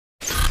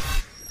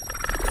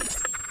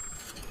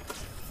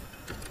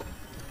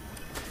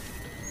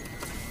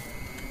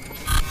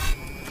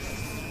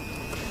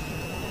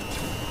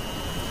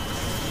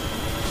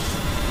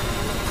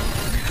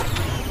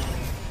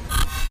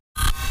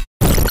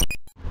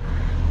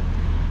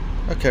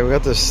Okay, we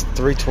got this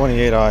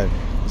 328i,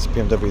 this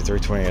BMW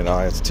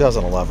 328i, it's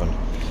 2011,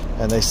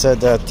 and they said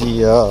that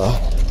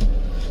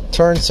the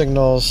turn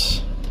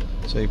signals,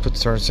 so you put the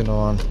turn signal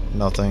on,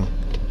 nothing,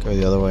 go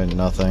the other way,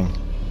 nothing,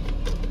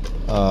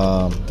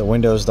 the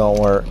windows don't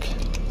work.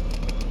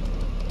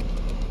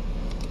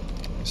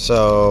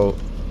 So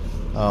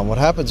what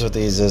happens with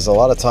these is a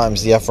lot of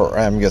times the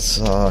FRM gets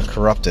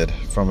corrupted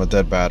from a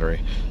dead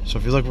battery. So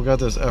if you look, we got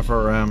this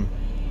FRM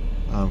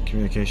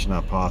communication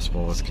not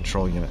possible with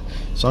control unit.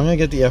 So I'm going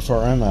to get the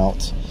FRM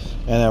out,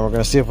 and then we're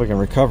going to see if we can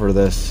recover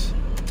this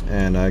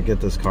and get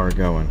this car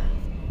going.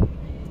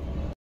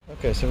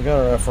 Okay, so we got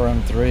our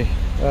FRM3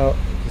 out.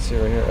 You can see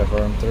right here,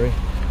 FRM3.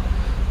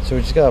 So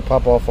we just got to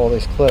pop off all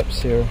these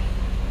clips here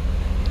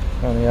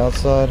on the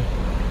outside,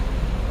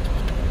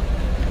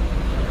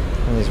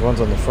 and these ones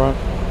on the front,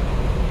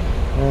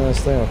 and this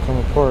thing will come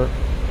apart.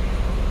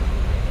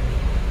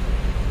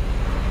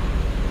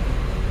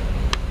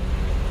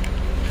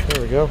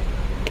 There we go.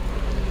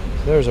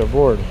 So there's our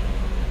board.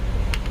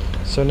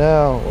 So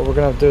now what we're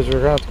going to do is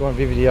we're going to have to go on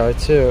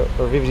VVDI 2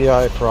 or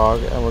VVDI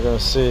Prog, and we're going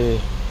to see.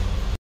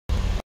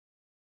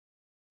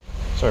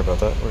 Sorry about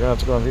that. We're going to have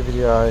to go on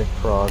VVDI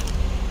Prog,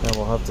 and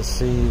we'll have to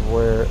see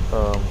where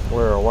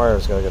our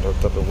wires got to get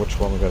hooked up and which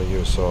one we got to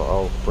use. So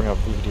I'll bring up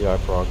VVDI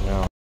Prog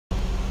now.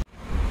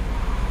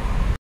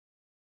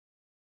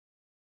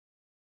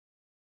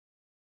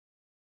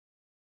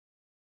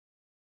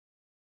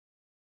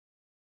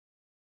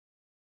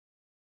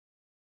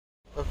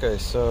 Okay,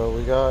 so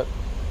we got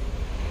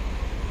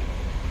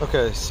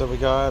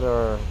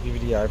our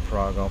VVDI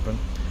Prog open.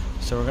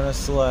 So we're gonna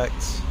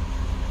select,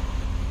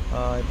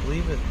 I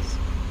believe it's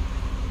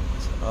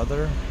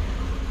other,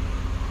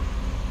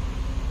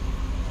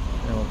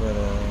 and we'll go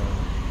to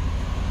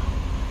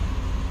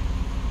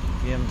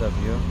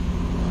BMW,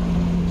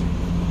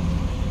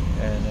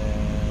 and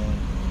then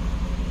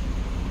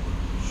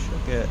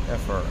should get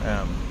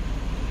FRM.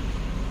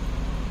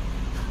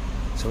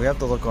 So we have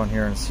to look on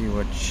here and see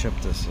what chip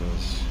this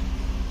is.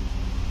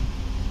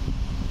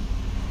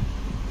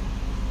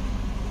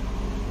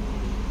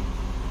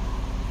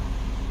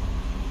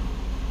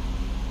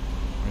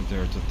 Right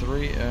there, it's a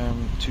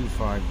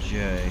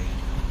 3M25J.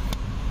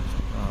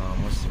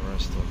 What's the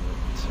rest of it?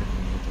 Let's see if we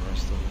can get the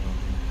rest of it on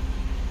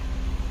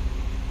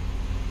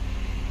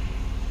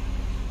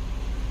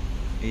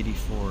here.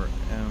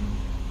 84M.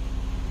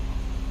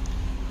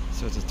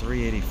 So it's a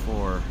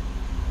 384.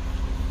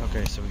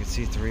 Okay, so we can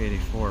see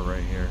 384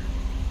 right here.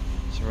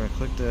 So we're going to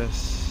click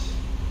this,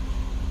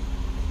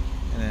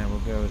 and then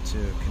we'll go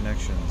to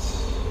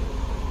connections.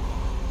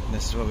 And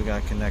this is what we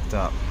got to connect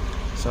up.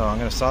 So I'm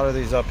going to solder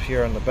these up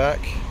here on the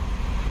back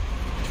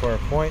to our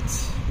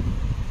points,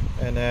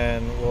 and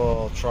then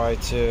we'll try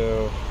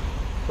to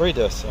read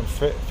this and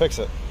fix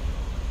it.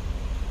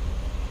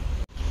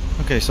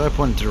 Okay, so I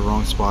pointed to the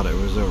wrong spot. It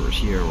was over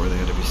here where they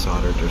had to be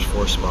soldered. There's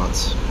 4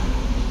 spots.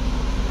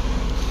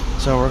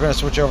 So we're going to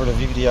switch over to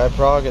VVDI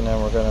Prog, and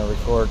then we're going to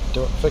record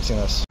fixing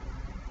this.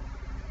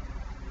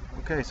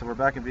 Okay, so we're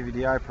back in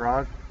VVDI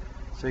Prog.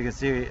 So you can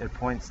see it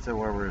points to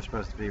where we're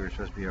supposed to be. We're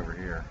supposed to be over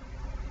here.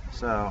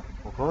 So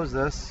we'll close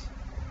this.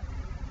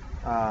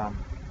 We'll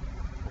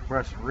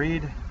press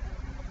read.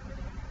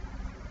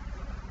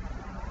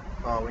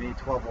 Oh, we need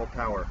 12 volt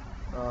power.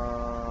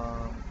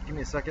 Give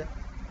me a second.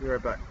 Be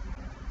right back.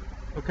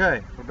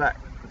 Okay, we're back.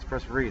 Let's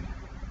press read.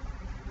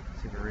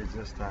 See if it reads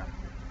this time.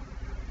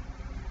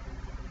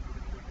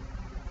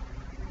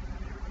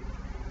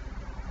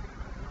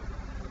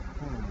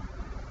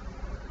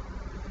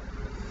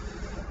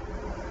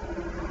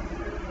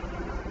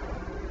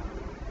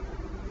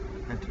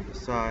 Enter the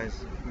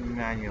size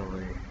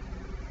manually.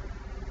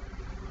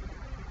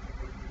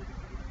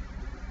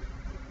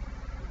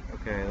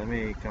 Okay, let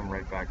me come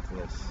right back to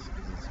this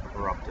because it's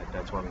corrupted.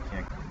 That's why we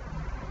can't.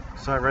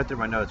 So I read through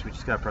my notes. We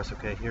just gotta press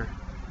OK here.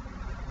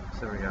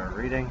 So we got a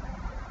reading.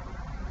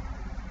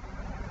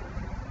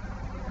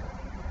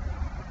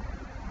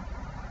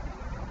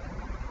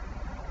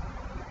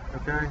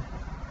 Okay.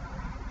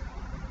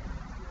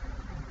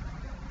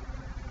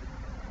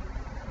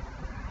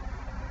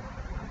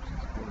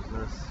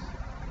 This.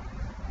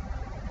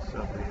 So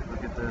if we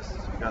look at this,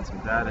 we got some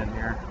data in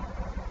here.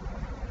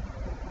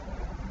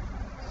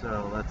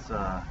 So let's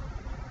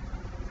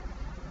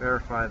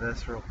verify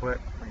this real quick.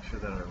 Make sure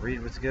that our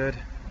read was good.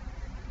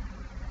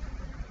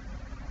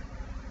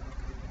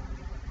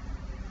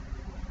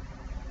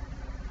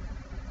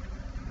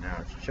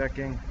 Now it's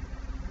checking.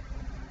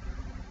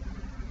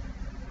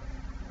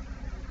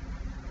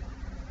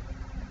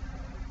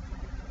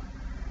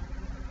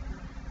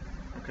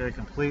 Okay,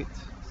 complete.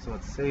 So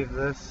let's save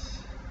this.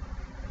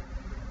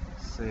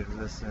 Save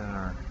this in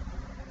our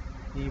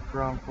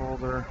EEprom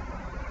folder.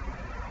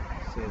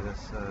 Save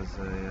this as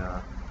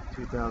a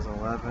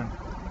 2011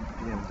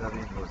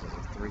 BMW. What was this?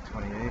 A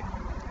 328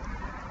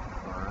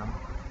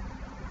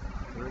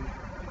 FRM3.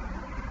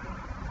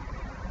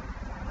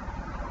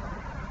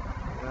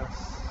 Yes.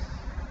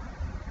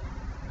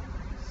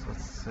 So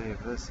let's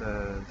save this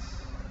as.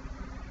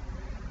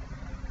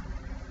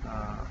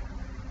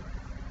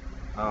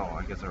 Oh,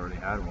 I guess I already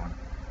had one.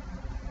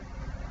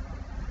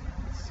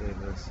 save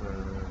this as...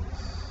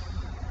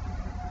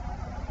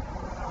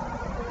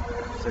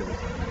 Save this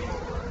as main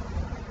folder.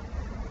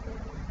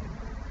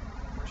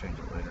 Change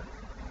it later.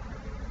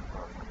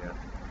 I'll forget.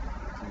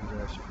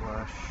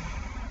 DFLASH.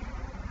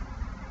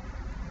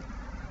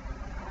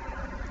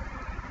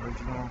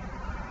 Original.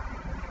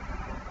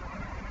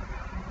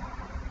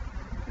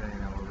 Okay,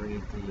 now we'll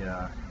read the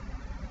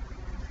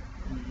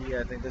EE.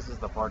 I think this is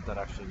the part that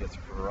actually gets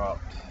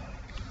corrupt.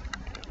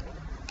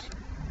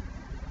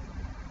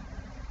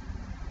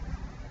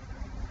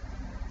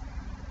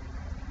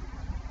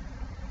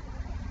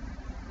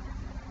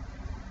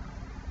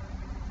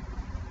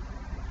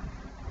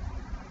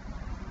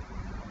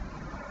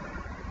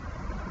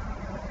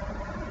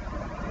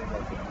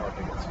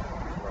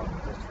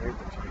 Just read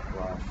the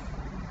DFLASH.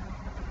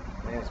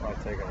 This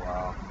might take a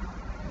while.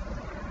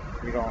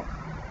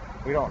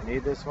 We don't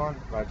need this one,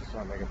 but I just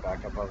want to make a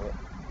backup of it.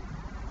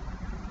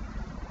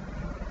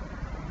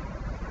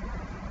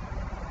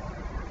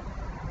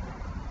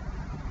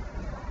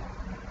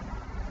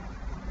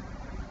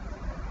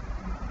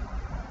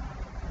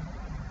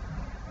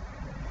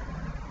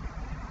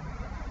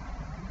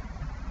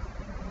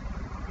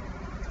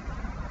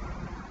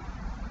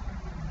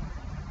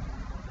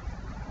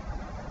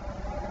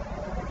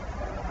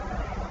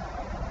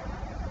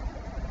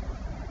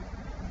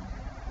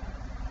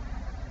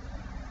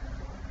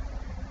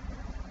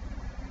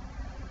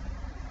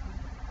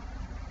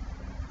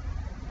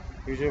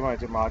 Usually when I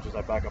do modules,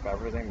 I back up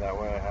everything, that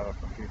way I have it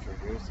for future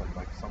use, and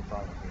like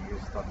sometimes you can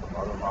use stuff from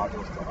other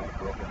modules to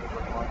like look at a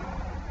different one.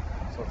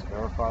 So let's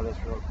verify this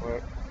real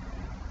quick.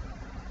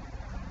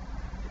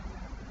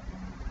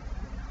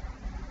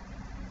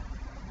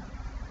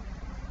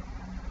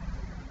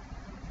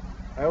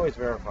 I always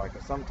verify,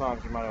 because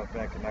sometimes you might have a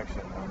bad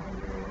connection, and when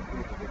you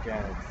use it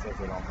again, it says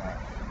they don't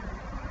match.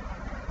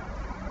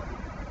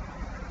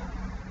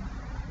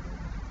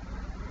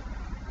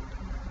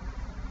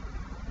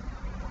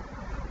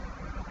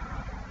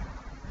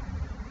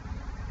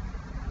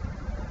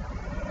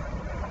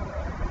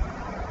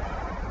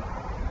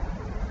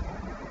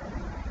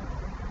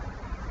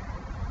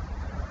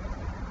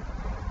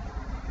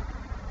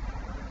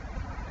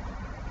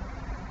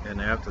 And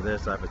after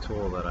this, I have a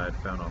tool that I had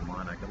found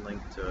online. I can link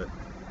to it,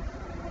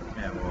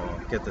 and we'll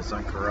get this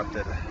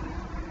uncorrupted.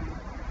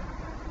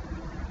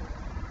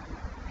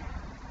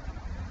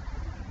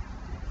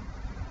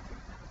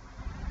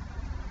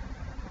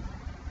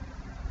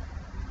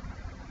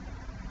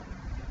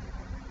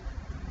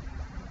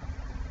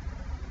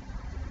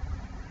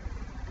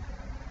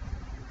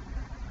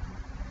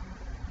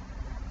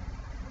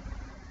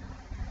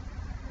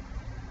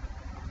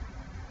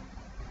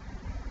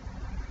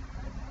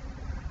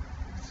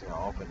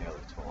 I'll open the other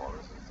tool.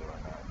 This is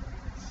doing that.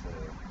 Let's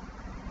see.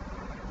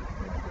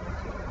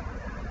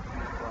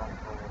 EEprom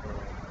folder.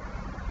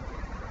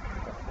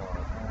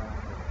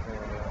 FRM3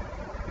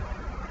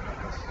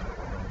 This is what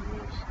we're going to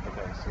use.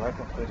 Okay, so that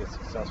completed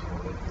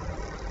successfully.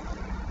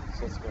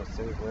 So let's go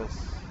save this.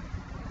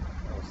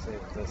 I'll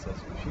save this as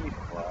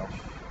DFLASH.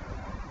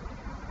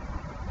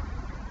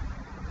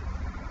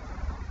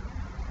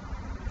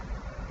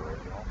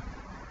 Original.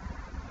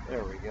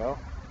 There we go.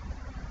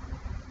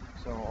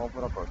 So we'll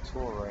open up our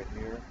tool right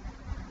here.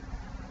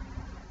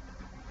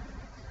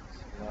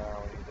 So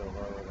now we need to load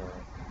our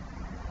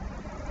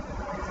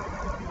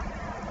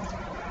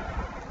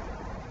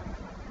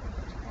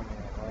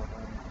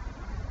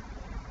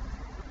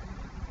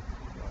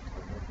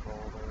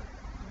folder.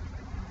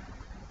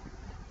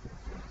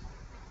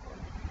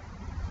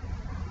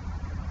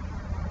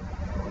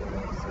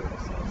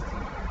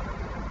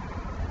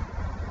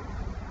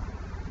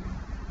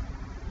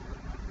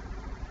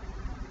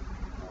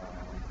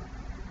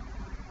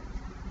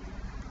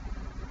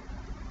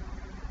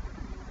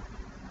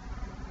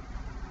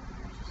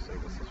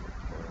 This is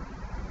repaired.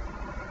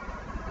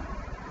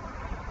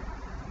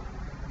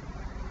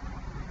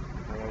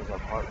 There's our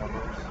part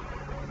numbers.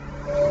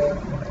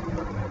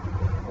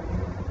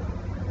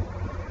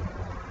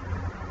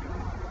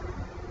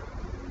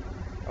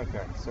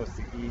 Okay, so it's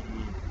the EE.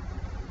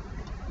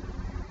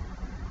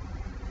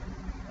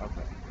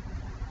 Okay,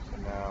 so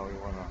now we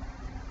want to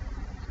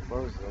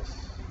close this.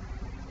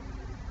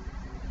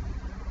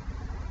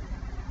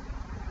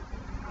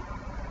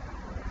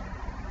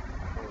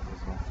 Close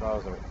this one. So that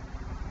was our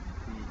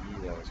EE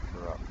that was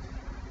corrupt.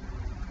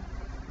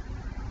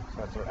 So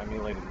that's our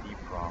emulated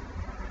EEprom.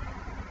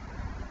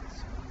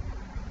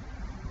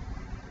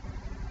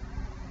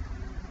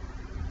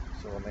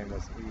 So we'll name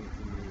this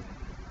EE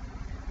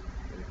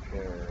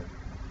Repaired.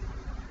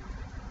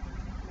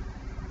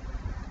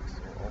 So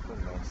we'll open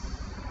this.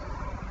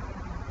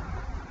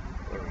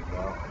 There we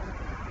go.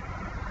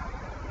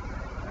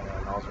 And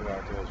then all we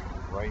gotta do is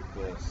write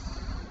this.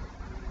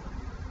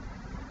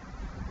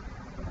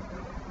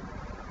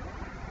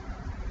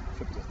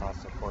 Does not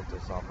support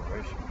this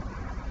operation.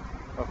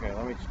 Okay,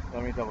 let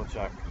me double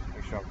check.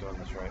 Make sure I'm doing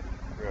this right.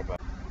 Be right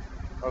back.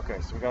 Okay,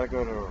 so we gotta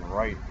go to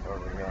right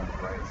over here on the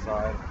right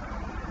side.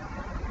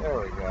 There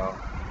we go.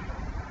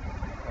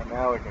 And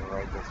now we can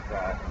write this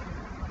back.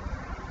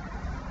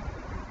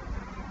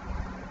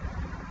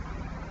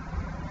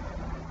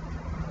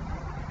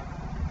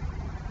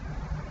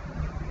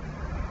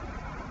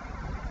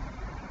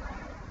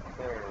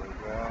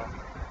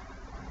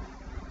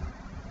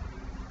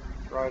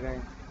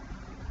 writing.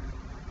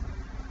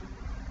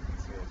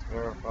 Let's see, it's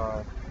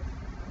verified.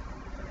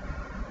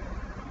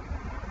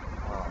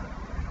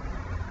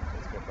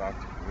 Let's go back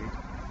to read.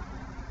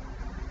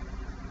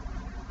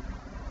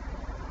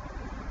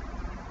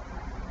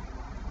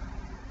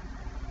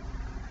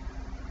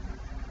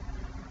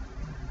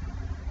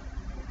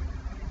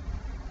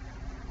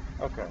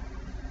 Okay.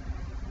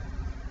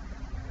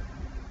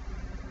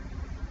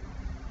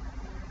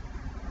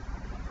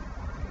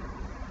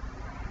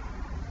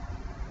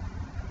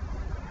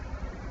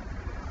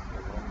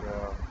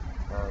 Window,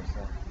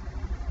 comparison.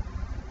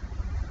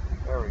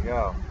 There we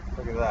go.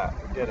 Look at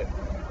that. We did it.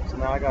 So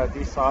now I gotta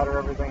desolder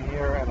everything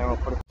here and then we'll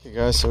put it. Okay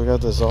guys, so we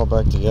got this all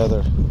back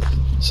together.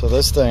 So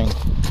this thing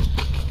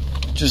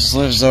just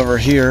lives over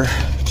here.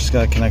 Just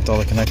gotta connect all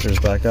the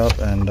connectors back up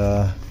and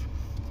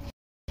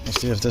let's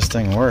see if this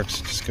thing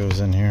works. It just goes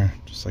in here,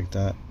 just like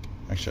that.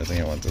 Actually, I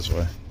think it went this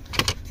way.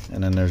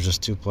 And then there's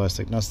just two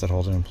plastic nuts that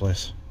hold it in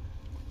place.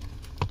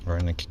 Right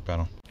in the kick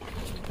panel.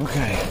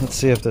 Okay, let's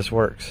see if this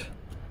works.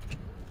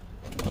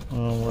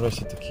 Where did I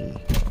set the key?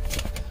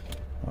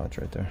 Oh, it's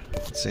right there.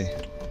 Let's see.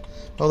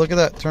 Oh, look at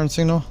that turn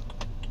signal.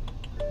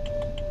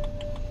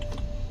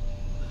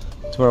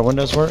 Do our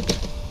windows work?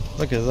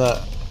 Look at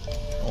that.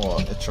 Oh,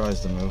 it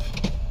tries to move.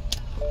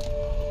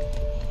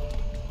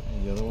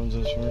 And the other ones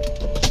just work.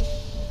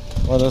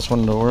 Well, this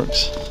window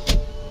works.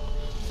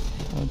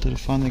 Oh, did it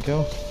finally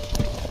go?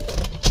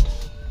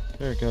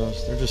 There it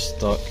goes. They're just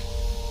stuck.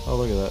 Oh,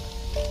 look at that.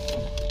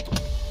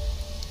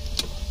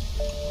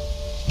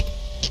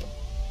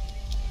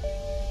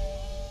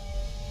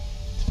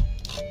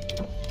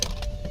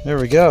 There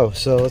we go.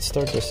 So let's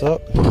start this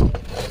up. Move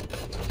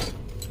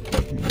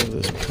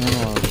this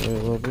panel out of the way a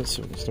little bit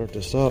so we can start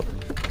this up.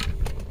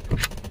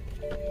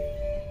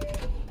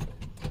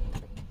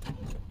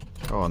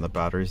 Oh, and the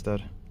battery's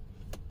dead.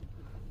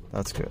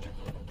 That's good.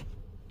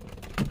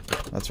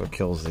 That's what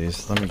kills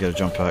these. Let me get a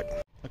jump pack.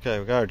 Okay,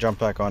 we got our jump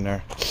pack on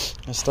there.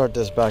 Let's start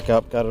this back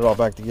up. Got it all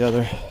back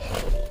together.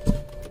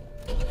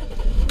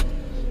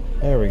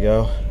 There we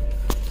go.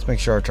 Let's make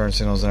sure our turn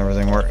signals and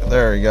everything work.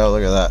 There you go.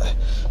 Look at that.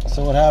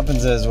 So what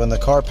happens is when the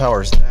car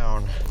powers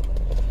down,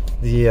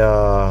 what do you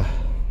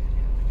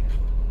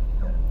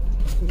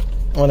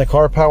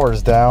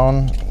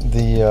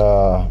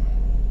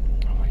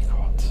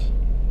call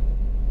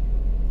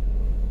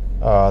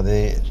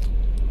it?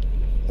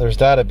 There's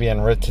data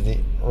being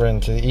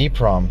written to the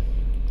EEprom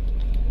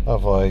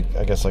of like,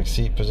 I guess like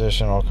seat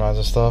position, all kinds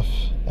of stuff.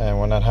 And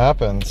when that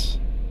happens,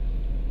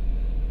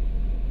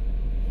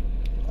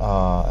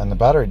 and the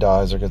battery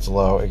dies or gets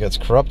low, it gets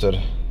corrupted.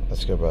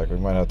 Let's go back. We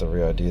might have to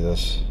re-ID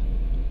this.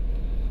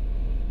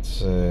 Let's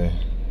see.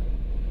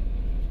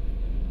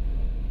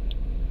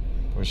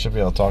 We should be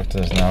able to talk to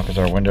this now because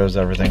our windows,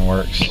 everything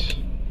works.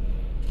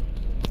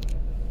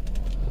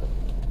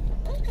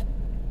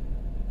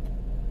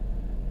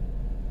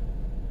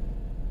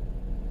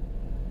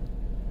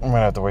 I'm gonna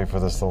have to wait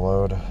for this to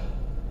load.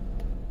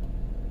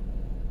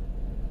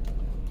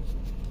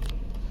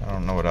 I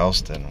don't know what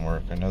else didn't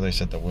work. I know they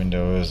said the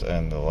windows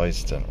and the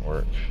lights didn't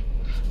work.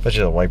 Bet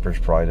you the wipers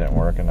probably didn't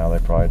work, and now they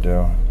probably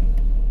do.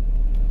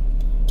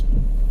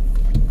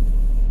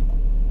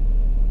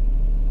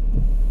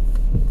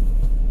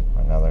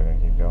 And now they're gonna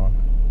keep going.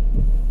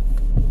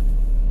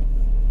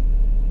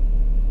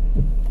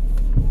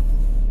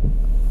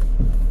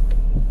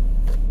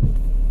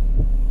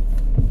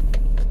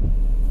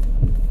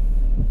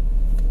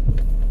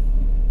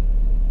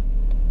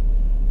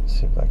 Let's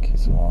see if that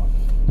keeps them off.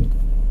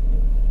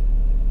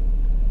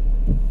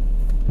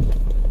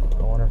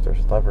 I wonder if their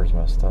levers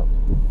messed up.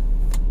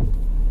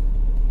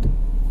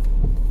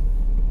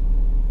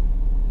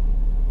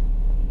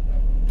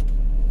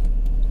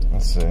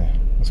 Let's see.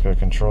 Let's go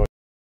control.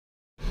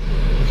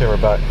 Okay, we're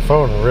back.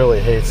 Phone really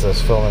hates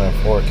this filming in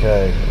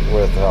 4K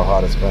with how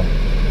hot it's been.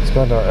 Let's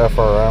go into our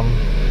FRM.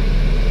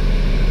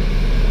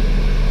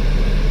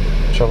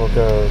 Trouble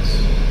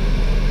codes.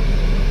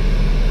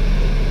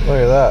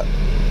 Look at that.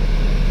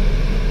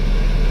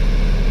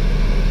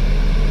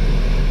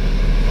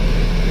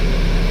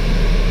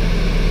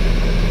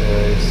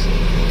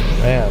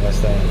 Man, this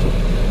thing.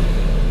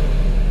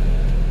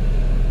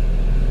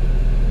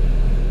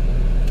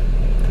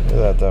 Look at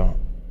that though.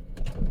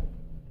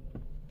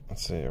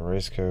 Let's see,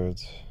 erase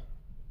codes.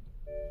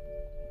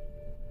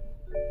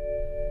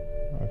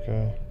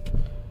 Okay.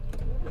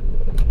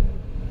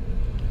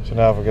 So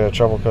now if we go to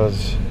trouble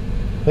codes,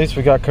 at least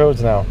we got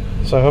codes now.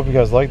 So I hope you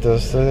guys like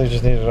this. They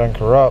just needed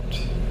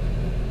uncorrupt.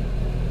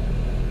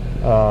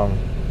 But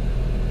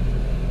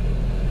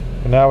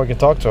now we can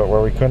talk to it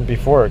where we couldn't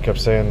before. It kept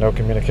saying no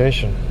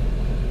communication.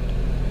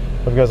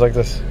 Hope you guys like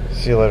this.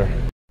 See you later.